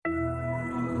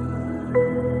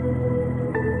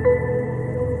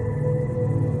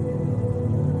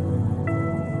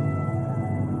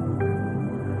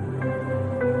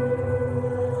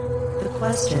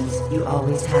questions you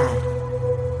always had.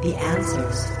 The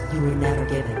answers you were never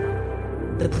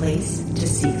given. The place to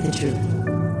seek the truth.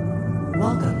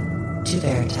 Welcome to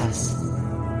Veritas.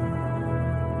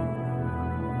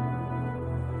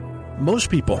 Most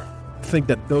people think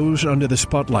that those under the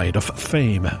spotlight of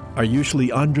fame are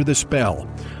usually under the spell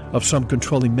of some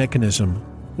controlling mechanism,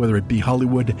 whether it be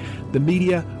Hollywood, the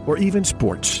media, or even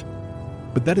sports.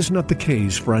 But that is not the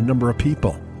case for a number of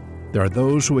people. There are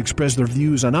those who express their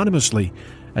views anonymously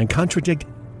and contradict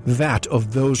that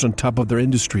of those on top of their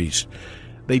industries.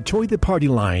 They toy the party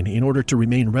line in order to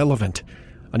remain relevant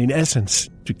and, in essence,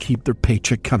 to keep their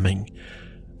paycheck coming.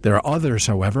 There are others,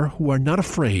 however, who are not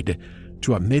afraid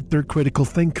to admit they're critical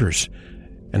thinkers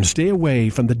and stay away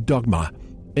from the dogma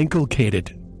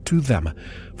inculcated to them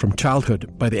from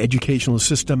childhood by the educational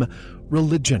system,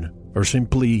 religion, or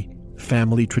simply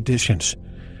family traditions.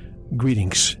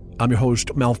 Greetings. I'm your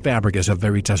host, Mel Fabregas of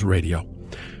Veritas Radio.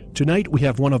 Tonight we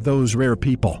have one of those rare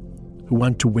people who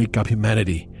want to wake up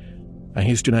humanity, and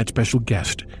he's tonight's special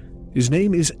guest. His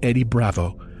name is Eddie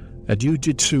Bravo, a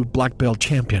jiu-jitsu black belt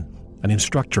champion, an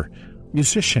instructor,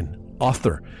 musician,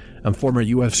 author, and former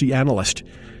UFC analyst.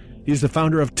 He's the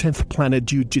founder of 10th Planet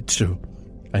Jiu-Jitsu,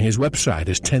 and his website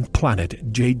is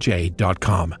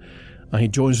 10thplanetjj.com. And he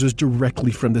joins us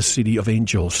directly from the City of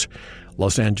Angels,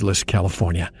 Los Angeles,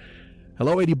 California.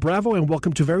 Hello, Eddie Bravo, and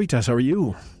welcome to Veritas. How are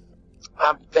you?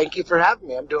 Thank you for having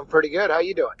me. I'm doing pretty good. How are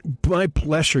you doing? My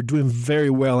pleasure. Doing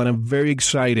very well, and I'm very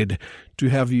excited to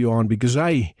have you on because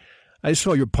I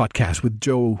saw your podcast with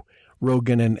Joe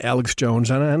Rogan and Alex Jones,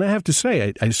 and I have to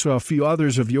say, I saw a few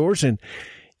others of yours, and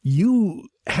you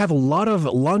have a lot of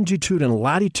longitude and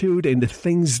latitude in the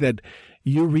things that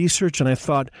you research, and I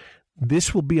thought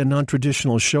this will be a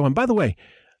non-traditional show. And by the way,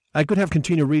 I could have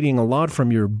continued reading a lot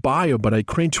from your bio, but I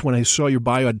cringed when I saw your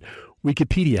bio at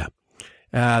Wikipedia.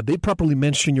 They properly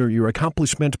mention your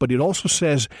accomplishments, but it also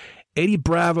says Eddie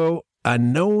Bravo, a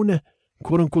known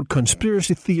quote-unquote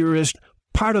conspiracy theorist,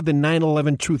 part of the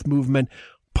 9/11 Truth Movement,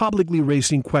 publicly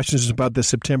raising questions about the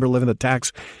September 11th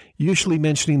attacks, usually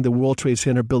mentioning the World Trade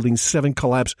Center Building 7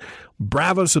 collapse.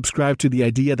 Bravo subscribed to the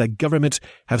idea that governments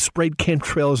have sprayed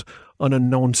chemtrails on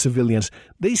unknown civilians.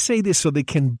 They say this so they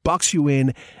can box you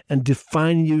in and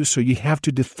define you, so you have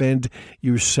to defend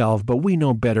yourself. But we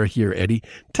know better here, Eddie.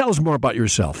 Tell us more about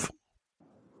yourself.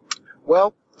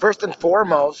 Well, first and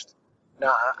foremost,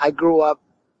 I grew up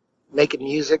making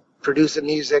music, producing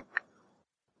music,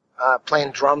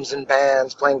 playing drums in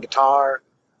bands, playing guitar,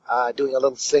 doing a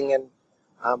little singing.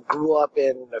 Grew up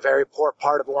in a very poor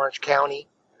part of Orange County,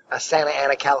 Santa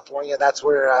Ana, California. That's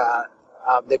where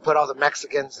they put all the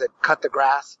Mexicans that cut the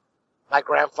grass. My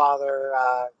grandfather,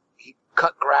 he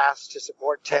cut grass to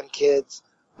support 10 kids.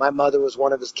 My mother was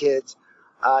one of his kids.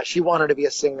 She wanted to be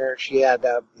a singer. She had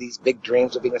these big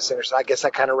dreams of being a singer, so I guess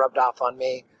that kind of rubbed off on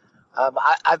me.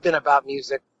 I've been about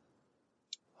music,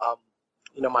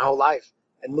 my whole life,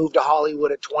 and moved to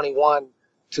Hollywood at 21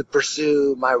 to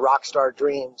pursue my rock star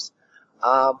dreams.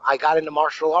 I got into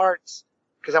martial arts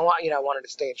because I wanted to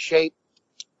stay in shape,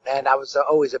 and I was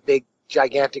always a big,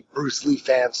 gigantic Bruce Lee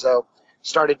fan. So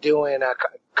started doing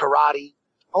karate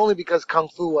only because kung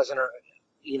fu wasn't,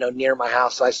 near my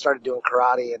house. So I started doing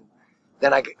karate, and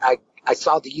then I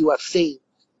saw the UFC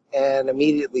and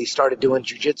immediately started doing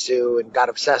jiu-jitsu and got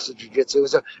obsessed with jiu-jitsu. It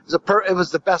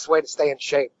was the best way to stay in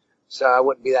shape, so I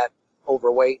wouldn't be that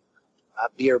overweight,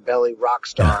 beer belly rock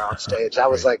star on stage. I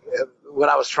was like what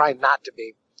I was trying not to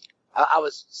be. I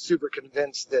was super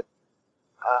convinced that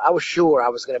I was sure I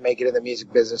was going to make it in the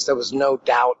music business. There was no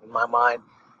doubt in my mind.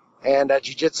 And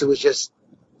jiu-jitsu was just,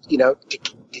 to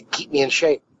keep me in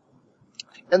shape.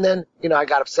 And then, I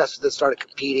got obsessed with it, started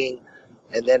competing.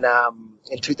 And then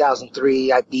in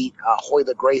 2003, I beat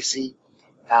Royler Gracie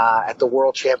at the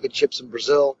World Championships in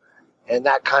Brazil. And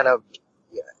that kind of,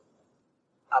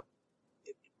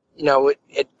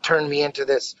 it turned me into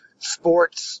this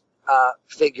sports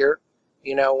figure.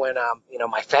 When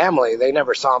my family, they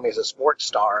never saw me as a sports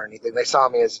star or anything. They saw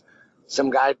me as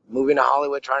some guy moving to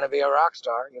Hollywood trying to be a rock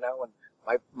star. When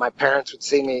my parents would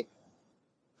see me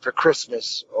for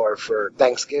Christmas or for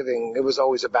Thanksgiving, it was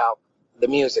always about the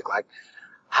music. Like,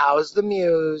 how's the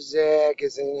music?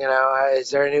 Is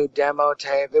there a new demo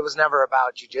tape? It was never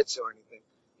about jiu-jitsu or anything.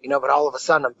 But all of a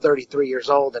sudden I'm 33 years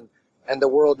old and the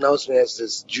world knows me as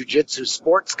this jiu-jitsu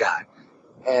sports guy.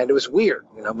 And it was weird.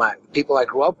 My people I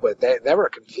grew up with, they were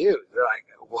confused. They're like,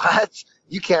 what?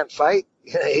 You can't fight?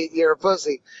 You're a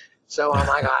pussy. So I'm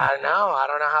like, I don't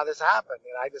know how this happened.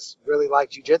 I just really like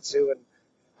jiu-jitsu, and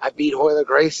I beat Royler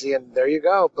Gracie, and there you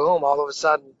go. Boom. All of a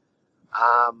sudden,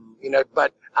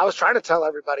 but I was trying to tell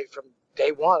everybody from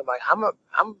day one, I'm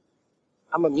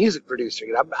I'm a music producer.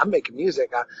 You know, I'm making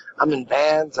music. I'm in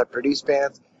bands. I produce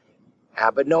bands.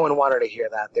 But no one wanted to hear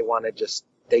that.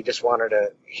 They just wanted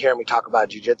to hear me talk about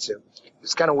jiu-jitsu.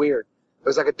 It's kind of weird. It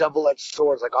was like a double-edged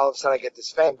sword. It's like all of a sudden I get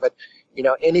this fame. But, you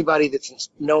know, anybody that's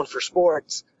known for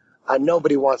sports,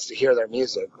 nobody wants to hear their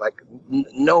music. Like,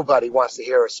 nobody wants to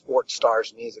hear a sports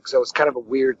star's music. So it's kind of a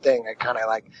weird thing. I kind of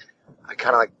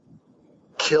like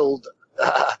killed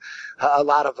a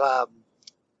lot of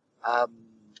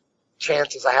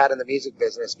chances I had in the music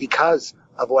business because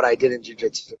of what I did in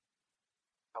jiu-jitsu.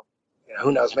 You know,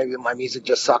 who knows? Maybe my music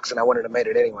just sucks and I wouldn't have made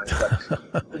it anyway.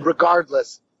 But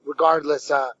regardless,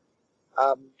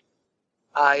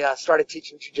 I started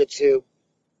teaching jiu-jitsu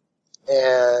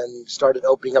and started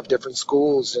opening up different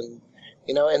schools. And,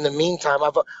 you know, in the meantime,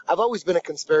 I've always been a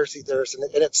conspiracy theorist,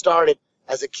 and it started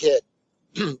as a kid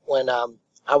when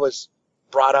I was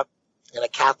brought up in a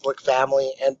Catholic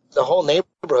family, and the whole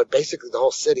neighborhood, basically the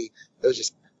whole city, it was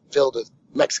just filled with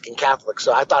Mexican Catholics.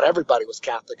 So I thought everybody was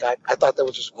Catholic. I thought there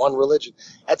was just one religion.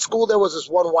 At school, there was this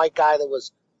one white guy that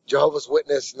was Jehovah's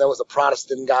Witness, and there was a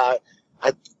Protestant guy.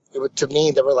 To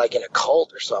me, they were like in a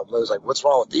cult or something. It was like, what's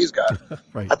wrong with these guys?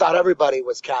 Right. I thought everybody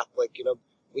was Catholic. You know,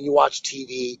 when you watch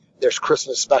TV, there's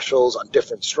Christmas specials on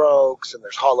Different Strokes, and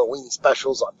there's Halloween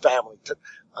specials on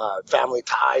Family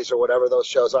Ties or whatever those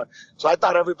shows are. So I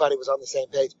thought everybody was on the same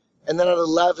page. And then at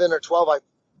 11 or 12,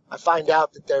 I find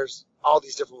out that there's all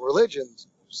these different religions.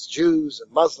 There's Jews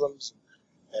and Muslims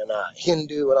and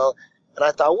Hindu and all. And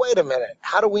I thought, wait a minute,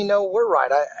 how do we know we're right?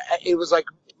 It was like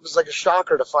a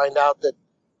shocker to find out that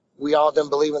we all didn't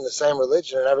believe in the same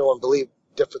religion and everyone believed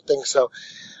different things. So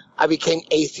I became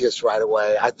atheist right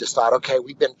away. I just thought, okay,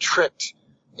 we've been tricked.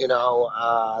 You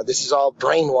know, this is all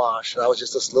brainwashed. And I was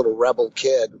just this little rebel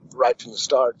kid right from the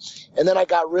start. And then I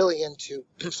got really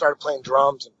started playing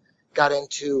drums and got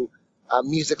into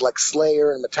music like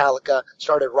Slayer and Metallica,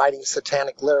 started writing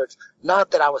satanic lyrics.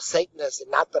 Not that I was Satanist and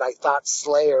not that I thought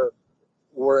Slayer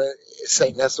were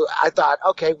Satanists. I thought,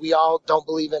 okay, we all don't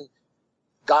believe in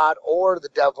God or the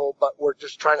devil, but we're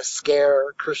just trying to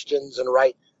scare Christians and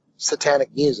write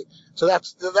satanic music. So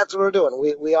that's what we're doing.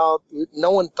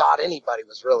 No one thought anybody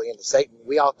was really into Satan.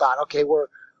 We all thought, okay, we're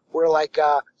like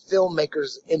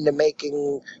filmmakers into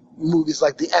making movies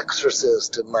like The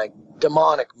Exorcist and like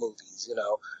demonic movies, you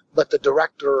know. But the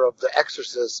director of The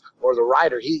Exorcist or the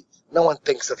writer, no one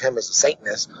thinks of him as a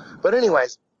Satanist. But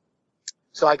anyways,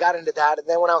 so I got into that. And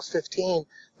then when I was 15,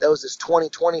 there was this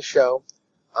 2020 show,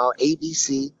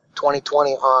 ABC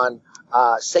 2020 on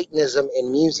Satanism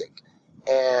in music.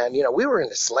 And, you know, we were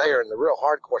into Slayer and the real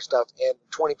hardcore stuff. And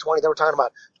 2020, they were talking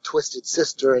about Twisted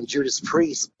Sister and Judas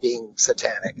Priest being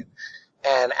satanic.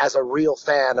 And as a real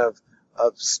fan of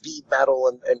speed metal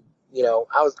and you know,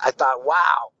 I thought,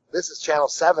 wow, this is Channel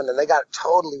 7, and they got it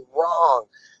totally wrong.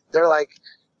 They're like,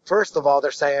 first of all,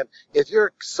 they're saying if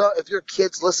your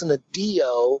kids listen to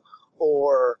Dio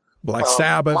or Black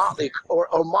Sabbath or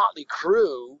Motley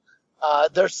Crue,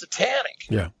 they're satanic.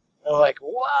 Yeah. And I'm like,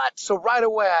 what? So right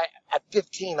away, at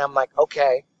 15, I'm like,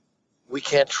 okay, we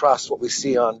can't trust what we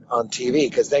see on TV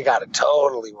because they got it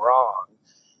totally wrong.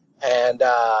 And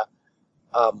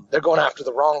they're going after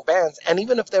the wrong bands. And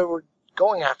even if they were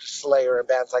going after Slayer and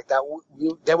bands like that,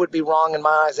 they would be wrong in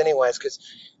my eyes anyways, because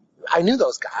I knew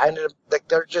those guys. Like,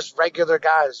 they're just regular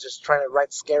guys just trying to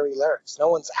write scary lyrics. No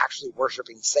one's actually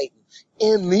worshiping Satan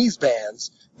in these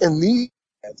bands.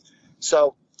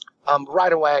 So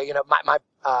right away, you know,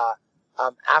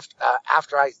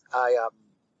 after I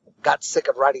got sick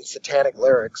of writing satanic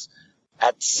lyrics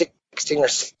at 16 or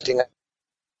 17.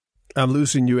 I'm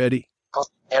losing you, Eddie.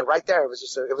 And right there, it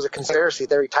was a conspiracy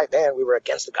theory type band. We were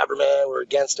against the government. We were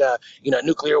against,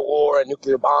 nuclear war and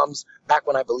nuclear bombs back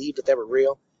when I believed that they were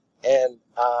real. And,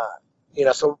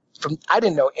 so I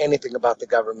didn't know anything about the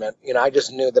government. You know, I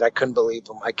just knew that I couldn't believe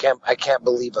them. I can't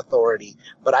believe authority,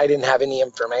 but I didn't have any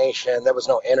information. There was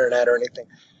no internet or anything.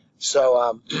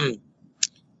 So,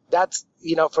 that's,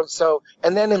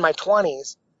 and then in my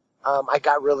 20s, I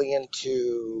got really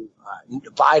into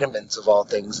vitamins of all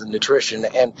things and nutrition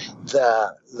and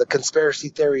the conspiracy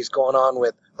theories going on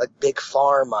with like big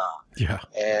pharma,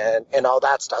 and all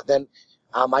that stuff. Then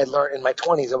I learned in my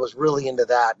 20s I was really into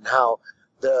that and how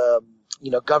the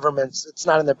governments, it's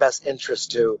not in their best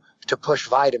interest to push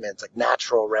vitamins like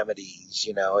natural remedies.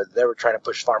 They were trying to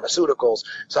push pharmaceuticals.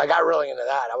 So I got really into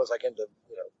that. I was like into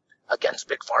against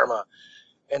big pharma,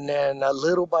 and then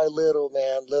little by little,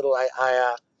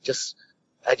 I just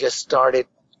started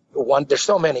there's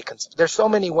so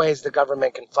many ways the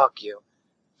government can fuck you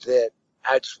that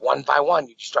I just one by one,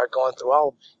 you just start going through all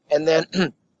of them. And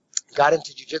then got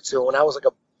into jiu-jitsu when I was like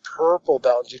purple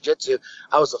belt in jiu-jitsu,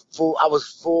 I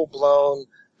was full blown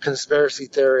conspiracy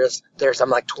theorist. I'm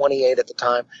like 28 at the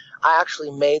time. I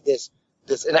actually made this,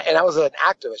 and I was an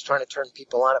activist trying to turn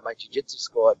people on at my jiu-jitsu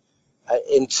school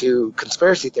into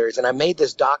conspiracy theories. And I made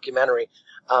this documentary,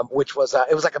 which was,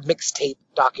 it was like a mixtape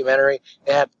documentary.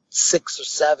 It had 6 or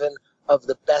 7 of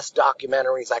the best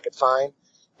documentaries I could find.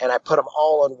 And I put them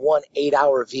all on one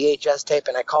 8-hour VHS tape,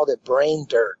 and I called it Brain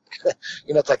Dirt.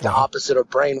 It's like the opposite of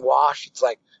brainwash. It's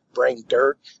like brain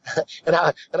dirt. and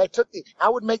I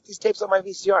would make these tapes on my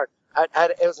VCR.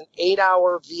 It was an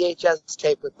 8-hour VHS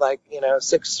tape with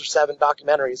 6 or 7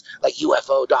 documentaries, like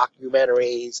UFO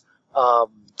documentaries.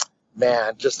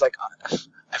 Just like,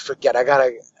 I forget.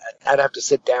 I'd have to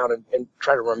sit down and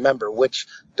try to remember which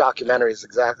documentaries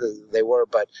exactly they were.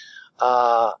 But,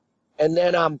 and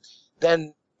then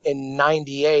in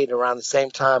 98, around the same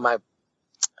time, one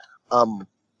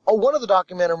of the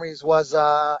documentaries was,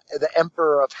 The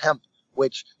Emperor of Hemp,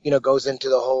 which, goes into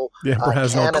the whole, the Emperor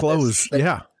has no clothes.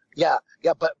 Yeah. Yeah.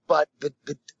 But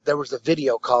there was a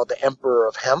video called The Emperor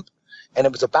of Hemp, and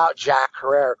it was about Jack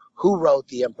Herrera, who wrote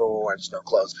The Emperor Wears No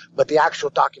Clothes. But the actual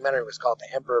documentary was called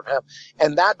The Emperor of Hemp.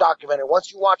 And that documentary,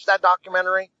 once you watch that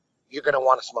documentary, you're going to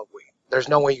want to smoke weed. There's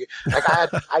no way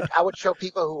I would show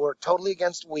people who were totally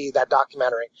against weed that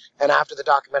documentary, and after the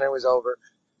documentary was over,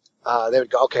 they would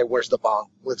go, okay, where's the bong?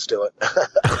 Let's do it.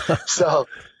 So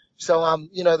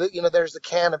there's the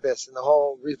cannabis and the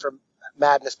whole reefer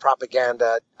madness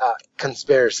propaganda,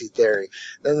 conspiracy theory.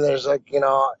 Then there's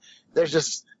there's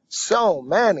just so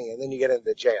many, and then you get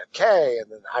into JFK, and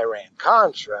then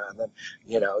Iran-Contra, and then,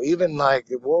 even like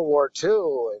World War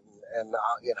II, and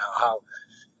how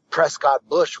Prescott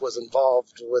Bush was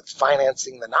involved with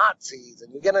financing the Nazis,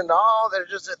 and you get into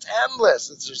it's endless.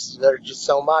 There's just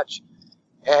so much.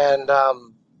 And,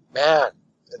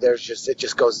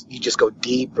 you just go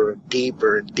deeper and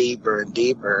deeper and deeper and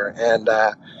deeper. And,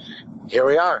 here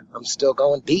we are. I'm still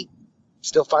going deep,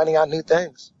 still finding out new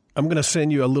things. I'm going to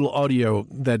send you a little audio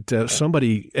that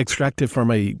somebody extracted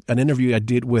from an interview I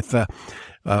did with a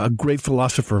great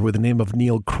philosopher with the name of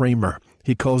Neil Kramer.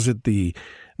 He calls it the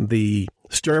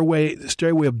staircase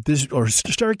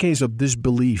of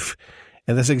disbelief.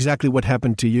 And that's exactly what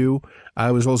happened to you. I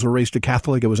was also raised a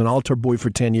Catholic. I was an altar boy for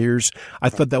 10 years. I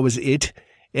thought that was it.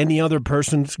 Any other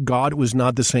person's God was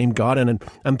not the same God. And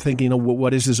I'm thinking,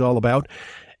 what is this all about?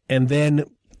 And then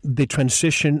the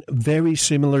transition, very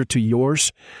similar to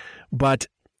yours. But,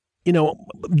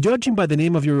 judging by the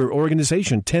name of your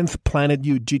organization, 10th Planet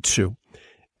Jiu-Jitsu,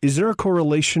 is there a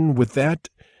correlation with that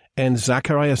and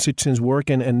Zecharia Sitchin's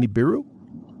work and Nibiru?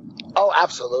 Oh,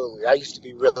 absolutely. I used to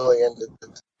be really into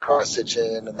Zecharia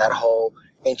Sitchin and that whole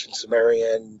ancient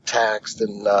Sumerian text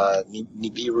and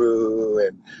Nibiru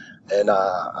and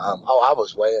I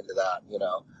was way into that,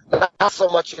 Not so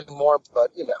much anymore,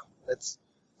 but, it's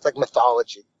like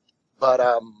mythology. But,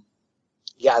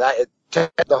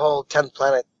 the whole 10th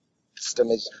planet system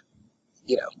is,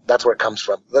 that's where it comes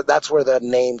from. That's where the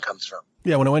name comes from.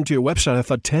 Yeah, when I went to your website, I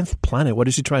thought, 10th planet, what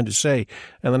is he trying to say?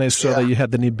 And then I saw that you had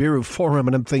the Nibiru Forum,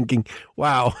 and I'm thinking,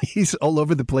 wow, he's all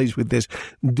over the place with this.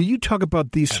 Do you talk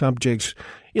about these subjects?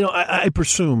 I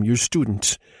presume your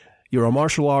students, you're a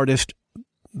martial artist,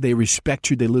 they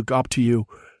respect you, they look up to you.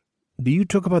 Do you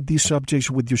talk about these subjects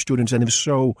with your students? And if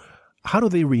so, how do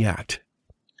they react?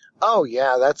 Oh,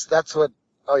 yeah, that's what,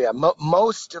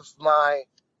 most of my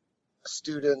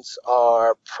students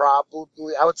are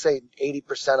probably, I would say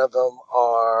 80% of them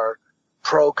are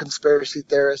pro-conspiracy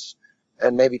theorists,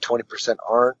 and maybe 20%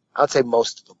 aren't. I would say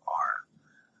most of them are.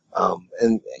 I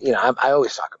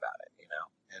always talk about it,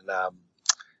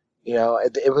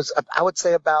 it was, I would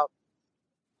say about,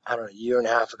 a year and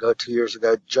a half ago, 2 years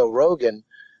ago, Joe Rogan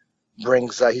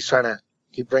brings up,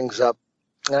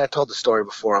 and I told the story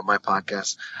before on my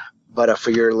podcast, but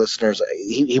for your listeners,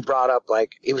 he brought up,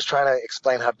 he was trying to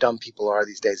explain how dumb people are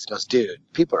these days. He goes, dude,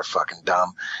 people are fucking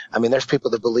dumb. I mean, there's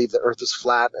people that believe the earth is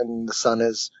flat and the sun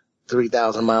is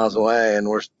 3,000 miles away and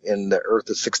the earth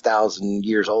is 6,000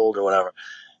 years old or whatever.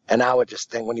 And I would just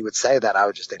think, when he would say that, I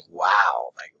would just think,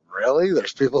 wow, really?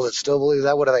 There's people that still believe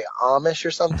that? What are they, Amish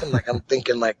or something? I'm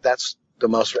thinking that's the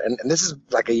most, and this is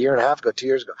like a year and a half ago, 2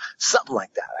 years ago, something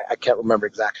like that. I can't remember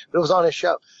exactly, but it was on his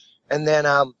show. And then,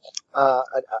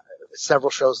 several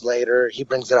shows later, he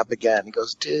brings it up again. He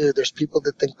goes, dude, there's people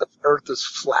that think the earth is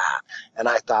flat. And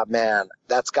I thought, man,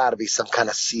 that's got to be some kind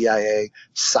of CIA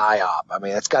psyop. I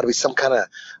mean, it's got to be some kind of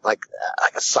like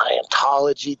a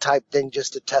Scientology type thing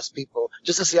just to test people,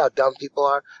 just to see how dumb people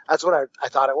are. That's what I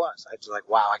thought it was. I was like,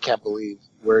 wow, I can't believe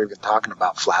we're even talking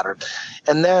about flat earth.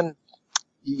 And then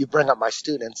you bring up my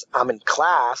students. I'm in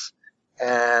class,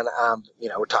 And,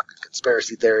 we're talking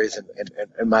conspiracy theories,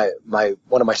 and my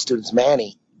one of my students,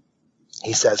 Manny,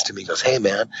 he says to me, he goes, "Hey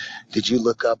man, did you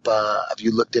look up, have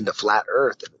you looked into flat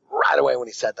earth?" And right away when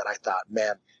he said that, I thought,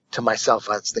 man, to myself,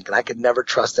 I was thinking I could never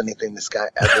trust anything this guy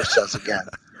ever says again.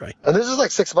 Right. And this is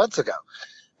like 6 months ago.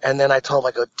 And then I told him,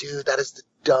 I go, dude, that is the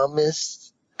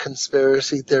dumbest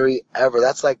conspiracy theory ever.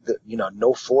 That's like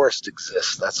no forest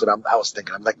exists. That's what I was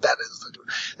thinking. I'm like,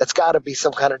 that's gotta be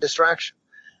some kind of distraction.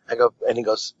 I go, and he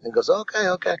goes,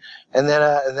 okay. And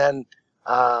then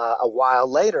a while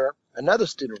later, another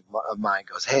student of mine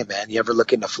goes, "Hey man, you ever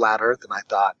look into flat earth?" And I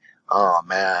thought, oh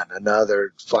man,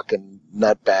 another fucking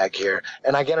nutbag here.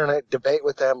 And I get in a debate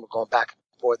with him, we're going back and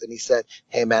forth, and he said,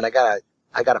 "Hey man, I got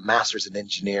a master's in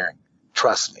engineering.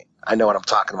 Trust me, I know what I'm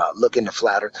talking about. Look into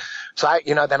flat earth." So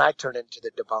then I turn into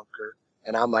the debunker,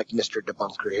 and I'm like Mr.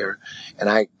 Debunker here. And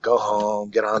I go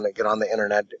home, get on the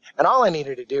internet, and all I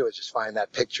needed to do was just find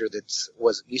that picture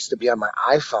used to be on my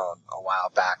iPhone a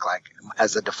while back, like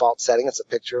as a default setting. It's a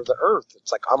picture of the earth.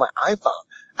 It's like on my iPhone.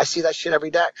 I see that shit every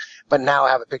day. But now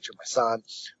I have a picture of my son.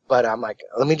 But I'm like,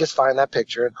 let me just find that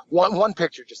picture. One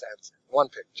picture just ends. One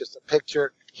picture, just a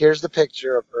picture. Here's the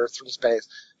picture of Earth from space.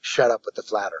 Shut up with the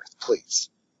flat earth, please.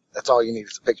 That's all you need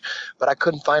is a picture. But I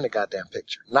couldn't find a goddamn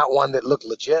picture. Not one that looked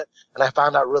legit. And I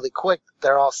found out really quick that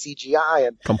they're all CGI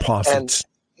and composites.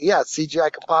 Yeah,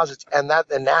 CGI composites. And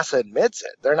NASA admits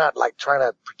it. They're not like trying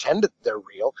to pretend that they're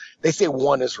real. They say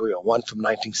one is real, one from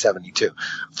 1972.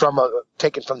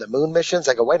 Taken from the moon missions.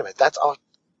 I go, wait a minute, that's all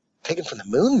taken from the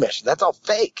moon mission. That's all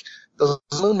fake. Those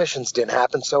moon missions didn't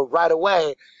happen. So right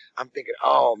away, I'm thinking,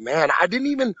 oh man,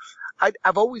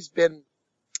 I've always been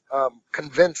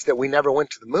convinced that we never went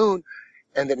to the moon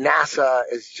and that NASA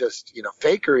is just,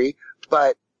 fakery,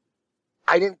 but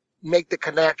I didn't make the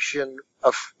connection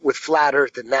with flat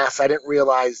earth and NASA. I didn't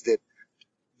realize that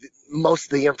most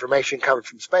of the information coming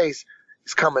from space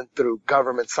is coming through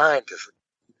government scientists,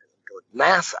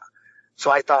 NASA. So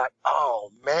I thought,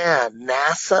 oh man,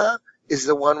 NASA is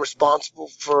the one responsible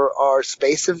for our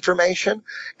space information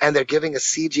and they're giving us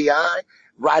CGI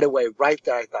right away, right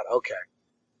there. I thought, okay,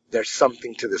 there's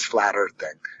something to this flat earth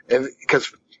thing.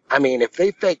 Because, if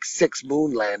they fake 6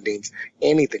 moon landings,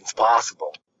 anything's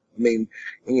possible.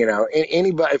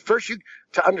 Anybody,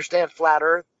 to understand flat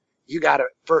earth, you got to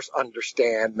first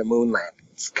understand the moon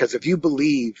landings. Because if you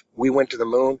believe we went to the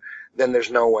moon, then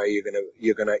there's no way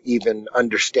you're gonna even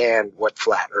understand what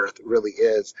flat earth really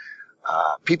is.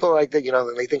 People are like that,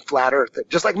 they think flat earth,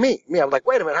 just like me. I'm like,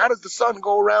 wait a minute, how does the sun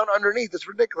go around underneath? It's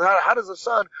ridiculous. How does the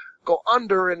sun go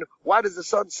under, and why does the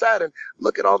sun set? And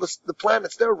look at all the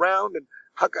planets, they're round, and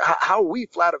how are we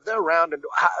flat if they're round? And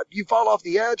how, you fall off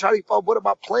the edge? How do you fall? What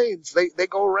about planes? They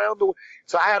go around.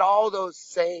 So I had all those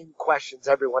same questions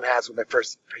everyone has when they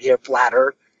first hear flat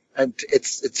earth. And it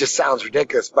just sounds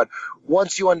ridiculous. But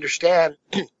once you understand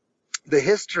the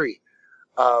history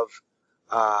of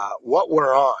what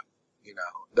we're on,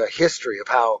 the history of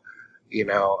how,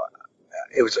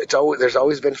 there's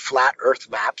always been flat earth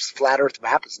maps. Flat earth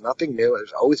map is nothing new.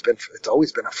 It's always been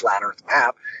a flat earth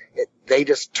map. They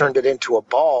just turned it into a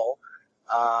ball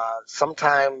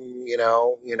sometime,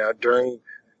 during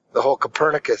the whole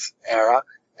Copernicus era.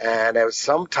 And it was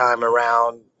sometime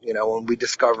around, when we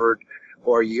discovered,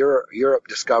 or Europe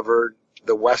discovered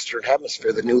the Western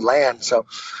Hemisphere, the new land. So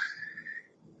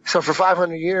for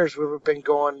 500 years, we've been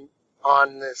going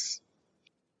on this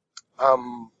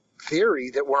theory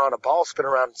that we're on a ball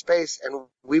spinning around in space, and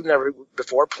we've never,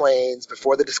 before planes,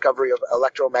 before the discovery of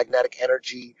electromagnetic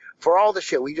energy, for all the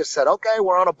shit, we just said, okay,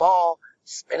 we're on a ball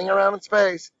spinning around in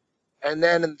space. And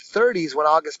then in the 30s, when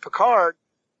Auguste Piccard,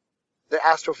 the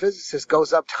astrophysicist,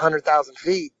 goes up to 100,000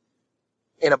 feet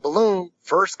in a balloon,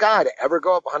 first guy to ever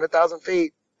go up 100,000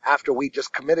 feet after we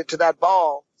just committed to that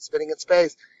ball spinning in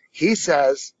space, he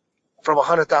says from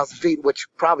 100,000 feet, which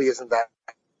probably isn't that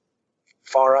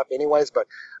far up anyways, but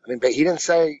he didn't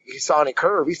say he saw any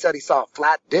curve. He said he saw a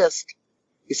flat disc.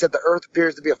 He said the earth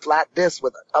appears to be a flat disc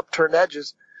with upturned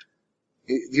edges.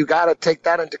 You got to take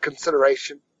that into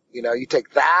consideration. You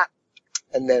take that,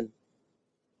 and then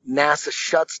NASA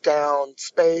shuts down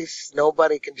space.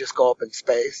 Nobody can just go up in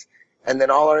space. And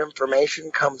then all our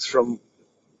information comes from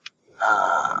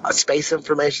space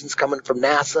information's coming from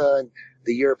NASA and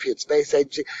the European Space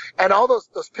Agency. And all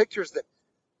those pictures that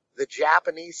the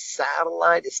Japanese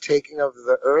satellite is taking of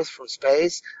the Earth from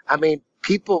space.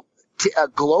 People,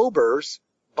 globers,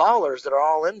 ballers that are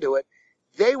all into it,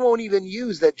 they won't even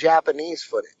use the Japanese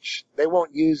footage. They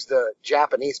won't use the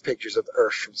Japanese pictures of the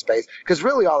Earth from space, because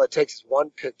really all it takes is one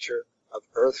picture of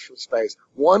Earth from space,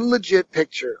 one legit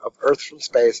picture of Earth from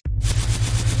space.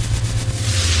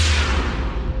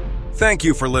 Thank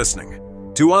you for listening.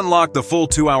 To unlock the full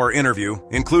 2-hour interview,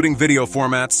 including video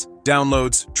formats,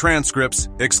 downloads, transcripts,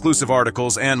 exclusive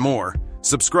articles, and more,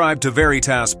 subscribe to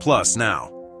Veritas Plus now.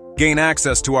 Gain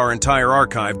access to our entire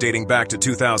archive dating back to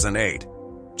 2008.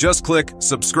 Just click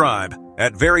subscribe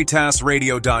at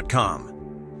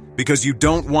veritasradio.com. Because you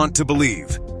don't want to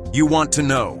believe, you want to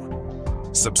know.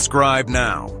 Subscribe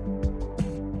now.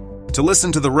 To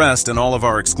listen to the rest and all of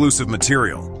our exclusive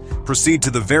material, proceed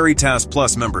to the Veritas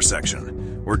Plus member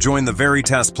section, or join the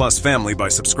Veritas Plus family by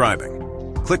subscribing.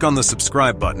 Click on the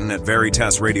subscribe button at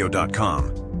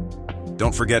veritasradio.com.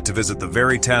 Don't forget to visit the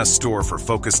Veritas store for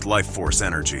focused life force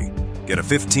energy. Get a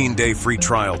 15-day free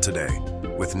trial today,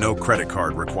 with no credit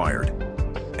card required.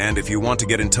 And if you want to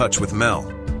get in touch with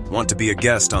Mel, want to be a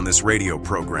guest on this radio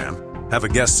program, have a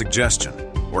guest suggestion,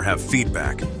 or have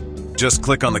feedback, just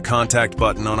click on the contact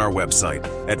button on our website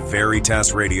at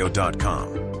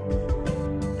veritasradio.com.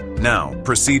 Now,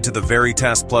 proceed to the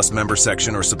Veritas Plus member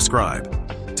section or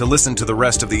subscribe to listen to the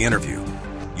rest of the interview.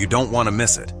 You don't want to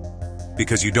miss it.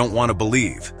 Because you don't want to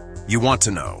believe, you want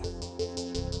to know.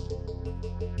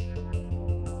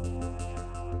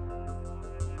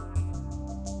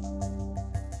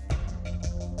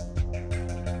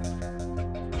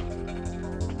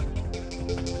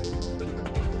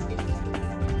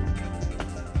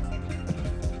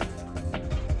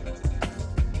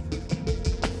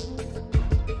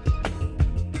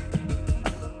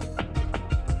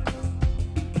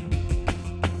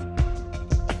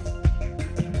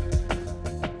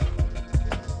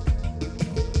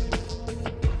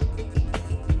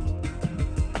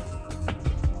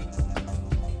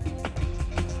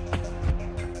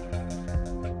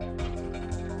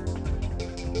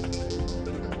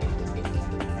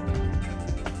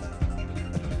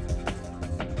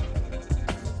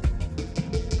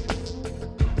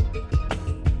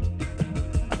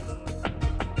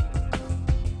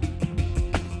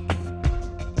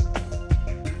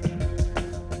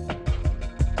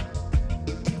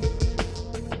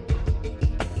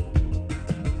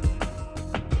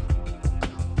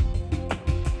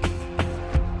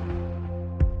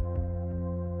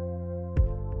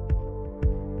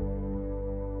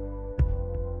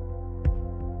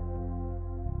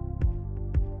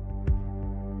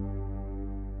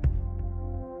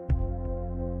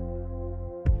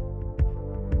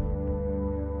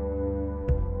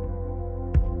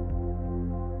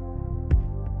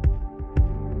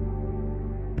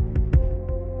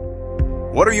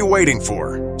 What are you waiting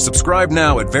for? Subscribe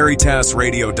now at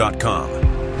veritasradio.com.